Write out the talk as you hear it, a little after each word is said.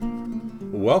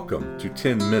Welcome to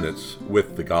 10 Minutes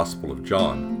with the Gospel of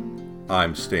John.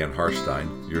 I'm Stan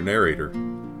Harstein, your narrator.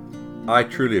 I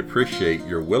truly appreciate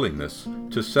your willingness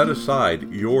to set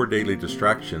aside your daily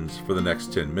distractions for the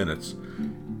next 10 minutes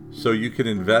so you can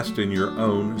invest in your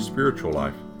own spiritual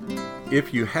life.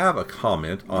 If you have a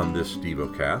comment on this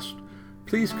DevoCast,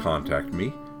 please contact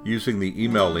me using the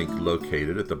email link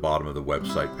located at the bottom of the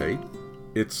website page.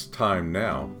 It's time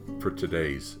now for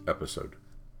today's episode.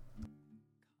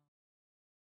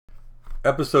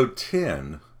 Episode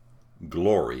 10,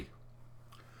 Glory.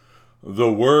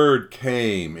 The Word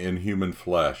came in human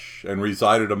flesh and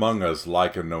resided among us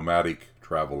like a nomadic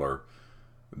traveler.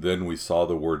 Then we saw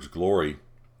the Word's glory,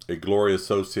 a glory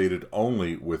associated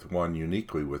only with one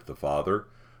uniquely with the Father,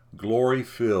 glory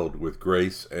filled with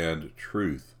grace and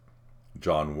truth.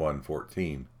 John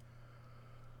 1:14.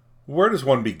 Where does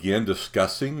one begin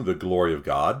discussing the glory of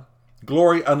God?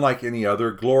 Glory unlike any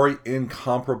other, glory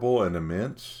incomparable and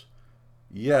immense,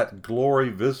 yet glory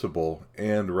visible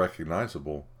and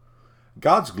recognizable.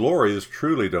 God's glory is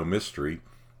truly no mystery.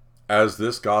 As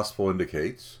this gospel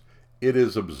indicates, it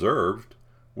is observed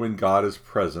when God is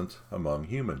present among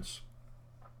humans.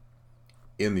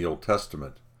 In the Old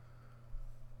Testament,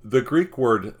 the Greek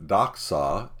word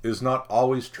doxa is not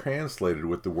always translated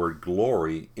with the word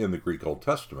glory in the Greek Old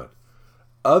Testament.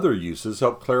 Other uses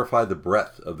help clarify the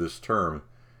breadth of this term.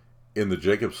 In the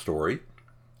Jacob story,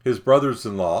 his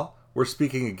brothers-in-law were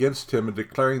speaking against him and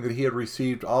declaring that he had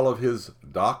received all of his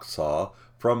doxa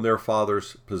from their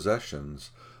father's possessions,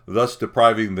 thus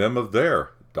depriving them of their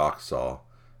doxa.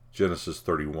 Genesis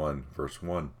 31, verse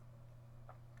 1.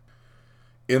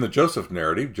 In the Joseph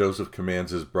narrative, Joseph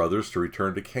commands his brothers to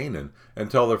return to Canaan and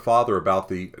tell their father about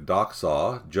the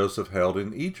doxa Joseph held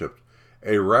in Egypt,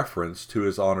 a reference to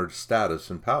his honored status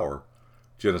and power.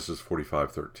 Genesis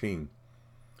 45:13.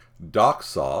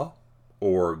 Doxa,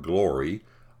 or glory,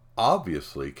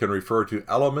 obviously can refer to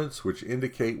elements which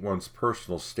indicate one's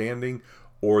personal standing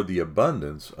or the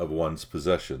abundance of one's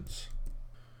possessions.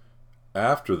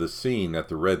 After the scene at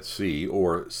the Red Sea,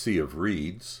 or Sea of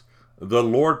Reeds, the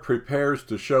Lord prepares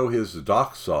to show his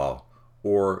doxa,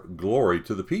 or glory,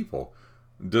 to the people,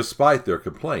 despite their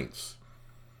complaints.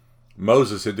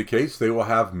 Moses indicates they will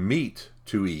have meat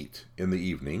to eat in the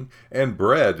evening and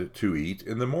bread to eat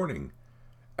in the morning.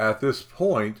 At this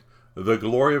point, the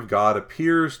glory of God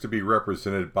appears to be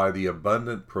represented by the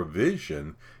abundant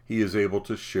provision he is able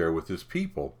to share with his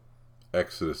people.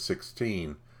 Exodus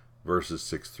 16, verses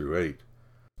 6 through 8.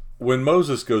 When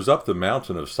Moses goes up the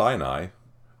mountain of Sinai,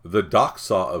 the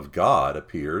doxa of God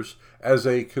appears as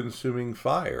a consuming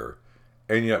fire,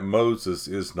 and yet Moses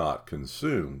is not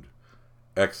consumed.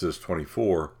 Exodus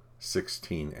 24,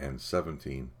 16 and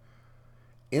 17.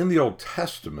 In the Old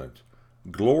Testament,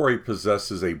 glory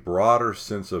possesses a broader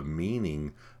sense of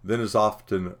meaning than is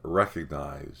often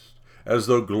recognized, as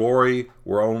though glory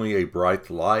were only a bright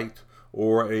light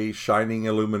or a shining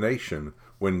illumination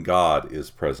when God is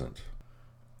present.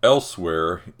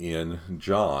 Elsewhere in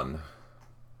John,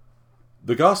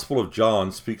 the Gospel of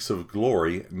John speaks of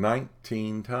glory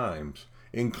 19 times,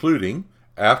 including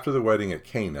after the wedding at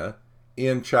Cana,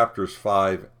 in chapters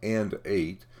 5 and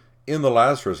 8, in the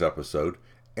Lazarus episode,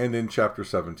 and in chapter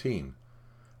 17.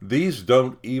 These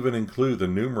don't even include the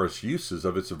numerous uses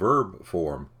of its verb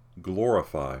form,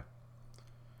 glorify.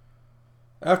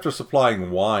 After supplying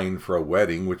wine for a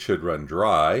wedding which had run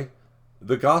dry,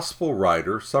 the gospel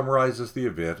writer summarizes the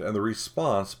event and the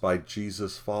response by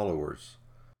Jesus' followers.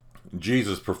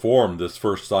 Jesus performed this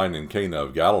first sign in Cana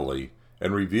of Galilee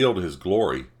and revealed his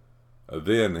glory.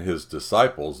 Then his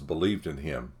disciples believed in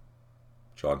him.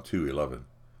 John 2:11.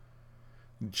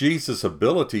 Jesus'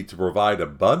 ability to provide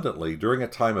abundantly during a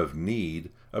time of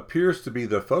need appears to be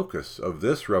the focus of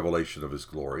this revelation of his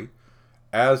glory,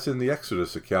 as in the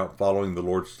Exodus account following the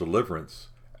Lord's deliverance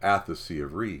at the Sea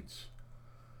of Reeds.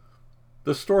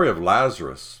 The story of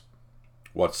Lazarus,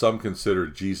 what some consider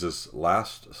Jesus'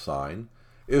 last sign,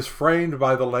 is framed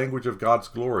by the language of God's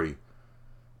glory.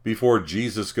 Before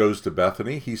Jesus goes to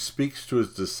Bethany, he speaks to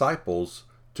his disciples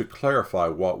to clarify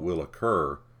what will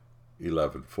occur.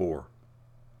 11:4.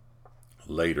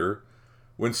 Later,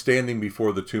 when standing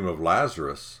before the tomb of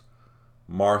Lazarus,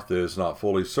 Martha is not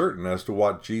fully certain as to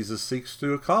what Jesus seeks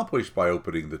to accomplish by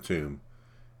opening the tomb,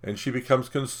 and she becomes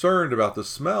concerned about the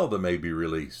smell that may be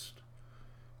released.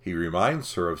 He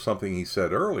reminds her of something he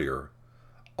said earlier,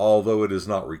 although it is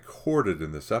not recorded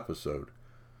in this episode.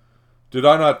 Did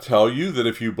I not tell you that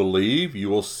if you believe, you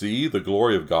will see the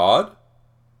glory of God?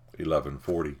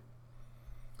 11:40.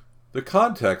 The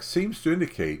context seems to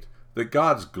indicate that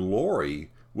God's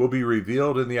glory will be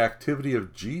revealed in the activity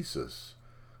of Jesus,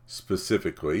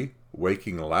 specifically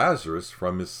waking Lazarus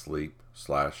from his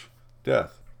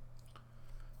sleep/death.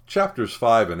 Chapters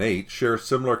 5 and 8 share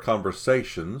similar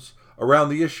conversations around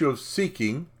the issue of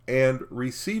seeking and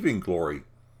receiving glory,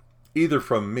 either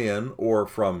from men or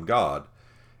from God.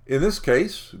 In this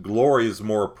case, glory is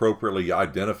more appropriately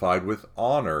identified with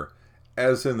honor,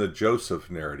 as in the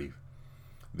Joseph narrative.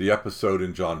 The episode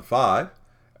in John 5,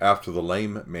 after the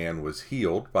lame man was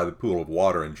healed by the pool of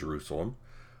water in Jerusalem,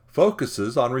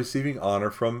 focuses on receiving honor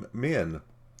from men.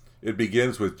 It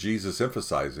begins with Jesus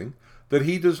emphasizing that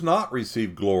he does not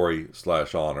receive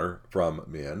glory/honor from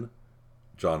men,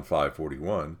 John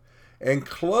 5:41, and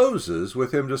closes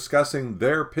with him discussing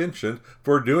their penchant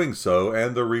for doing so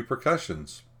and the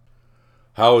repercussions.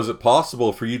 How is it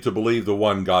possible for you to believe the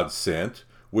one God sent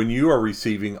when you are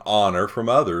receiving honor from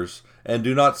others and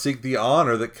do not seek the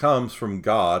honor that comes from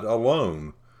God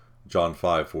alone? John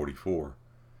 5:44.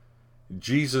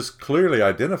 Jesus clearly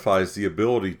identifies the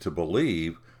ability to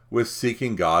believe with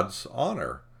seeking God's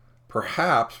honor,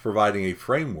 perhaps providing a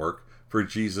framework for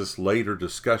Jesus' later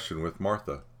discussion with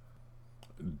Martha.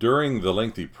 During the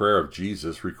lengthy prayer of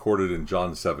Jesus recorded in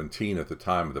John 17 at the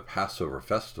time of the Passover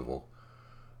festival,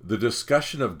 the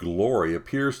discussion of glory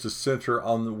appears to center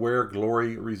on where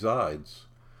glory resides.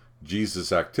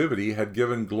 Jesus' activity had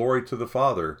given glory to the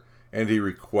Father, and he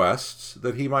requests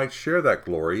that he might share that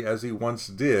glory as he once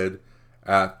did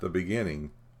at the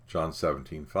beginning, John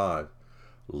 17:5.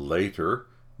 Later,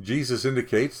 Jesus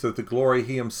indicates that the glory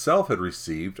he himself had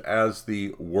received as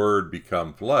the Word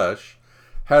become flesh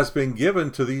has been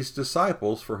given to these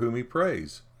disciples for whom he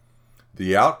prays.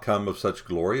 The outcome of such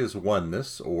glory is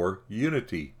oneness or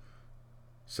unity,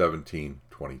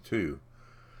 17:22.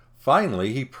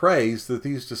 Finally, he prays that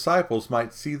these disciples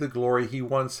might see the glory he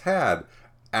once had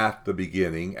at the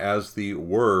beginning as the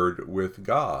Word with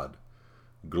God.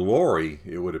 Glory,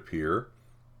 it would appear,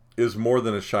 is more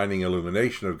than a shining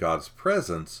illumination of God's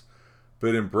presence,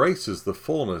 but embraces the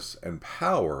fullness and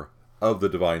power of the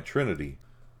Divine Trinity.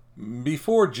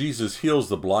 Before Jesus heals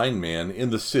the blind man in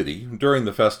the city during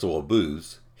the Festival of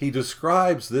Booths, he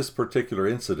describes this particular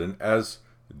incident as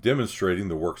demonstrating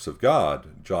the works of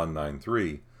God, John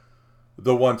 9:3.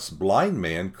 The once blind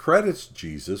man credits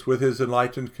Jesus with his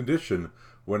enlightened condition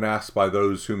when asked by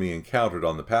those whom he encountered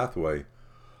on the pathway,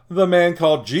 "The man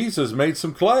called Jesus made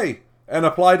some clay and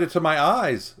applied it to my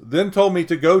eyes, then told me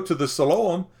to go to the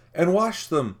Siloam and wash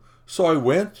them. So I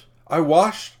went, I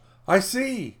washed, I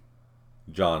see."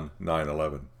 John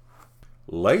 9:11.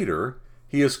 Later,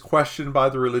 he is questioned by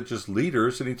the religious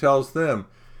leaders and he tells them,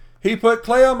 "He put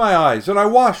clay on my eyes and I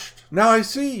washed, now I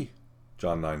see."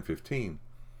 John 9:15.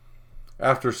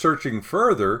 After searching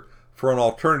further for an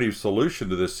alternative solution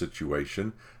to this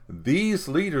situation, these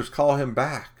leaders call him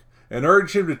back and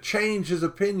urge him to change his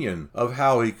opinion of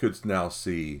how he could now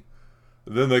see.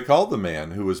 Then they called the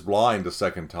man who was blind a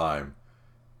second time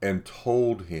and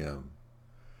told him,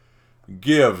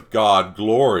 "Give God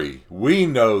glory. We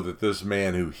know that this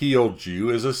man who healed you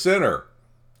is a sinner."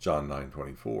 John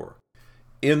 9:24.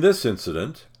 In this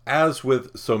incident, as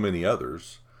with so many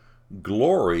others,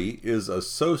 glory is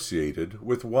associated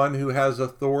with one who has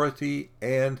authority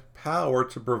and power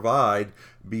to provide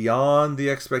beyond the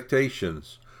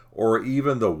expectations or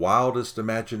even the wildest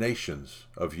imaginations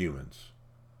of humans.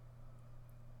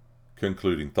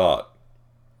 Concluding thought.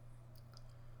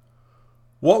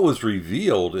 What was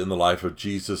revealed in the life of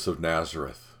Jesus of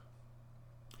Nazareth?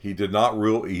 He did not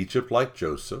rule Egypt like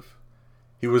Joseph.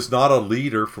 He was not a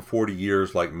leader for 40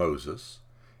 years like Moses.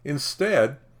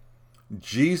 Instead,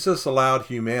 Jesus allowed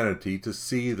humanity to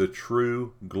see the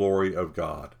true glory of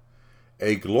God,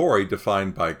 a glory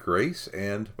defined by grace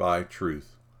and by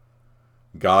truth.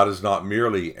 God is not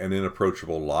merely an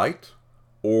inapproachable light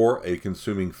or a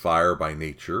consuming fire by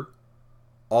nature,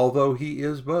 although he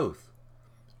is both,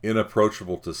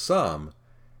 inapproachable to some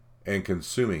and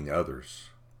consuming others.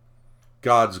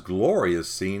 God's glory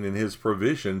is seen in his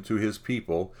provision to his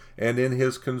people and in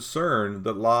his concern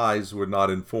that lies would not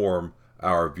inform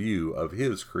our view of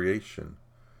his creation.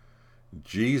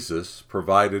 Jesus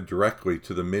provided directly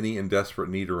to the many in desperate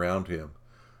need around him,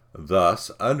 thus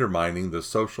undermining the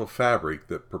social fabric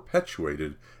that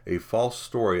perpetuated a false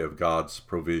story of God's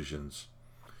provisions.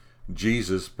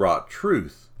 Jesus brought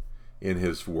truth in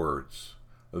his words,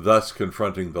 thus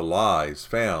confronting the lies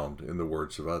found in the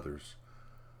words of others.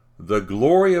 The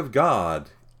glory of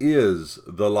God is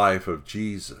the life of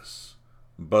Jesus,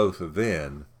 both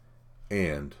then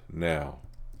and now.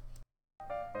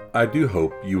 I do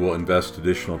hope you will invest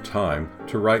additional time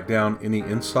to write down any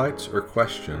insights or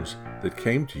questions that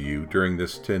came to you during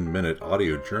this 10-minute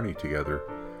audio journey together.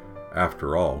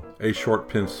 After all, a short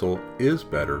pencil is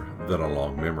better than a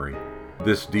long memory.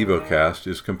 This DevoCast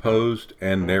is composed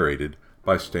and narrated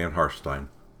by Stan Harstein.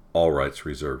 All rights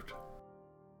reserved.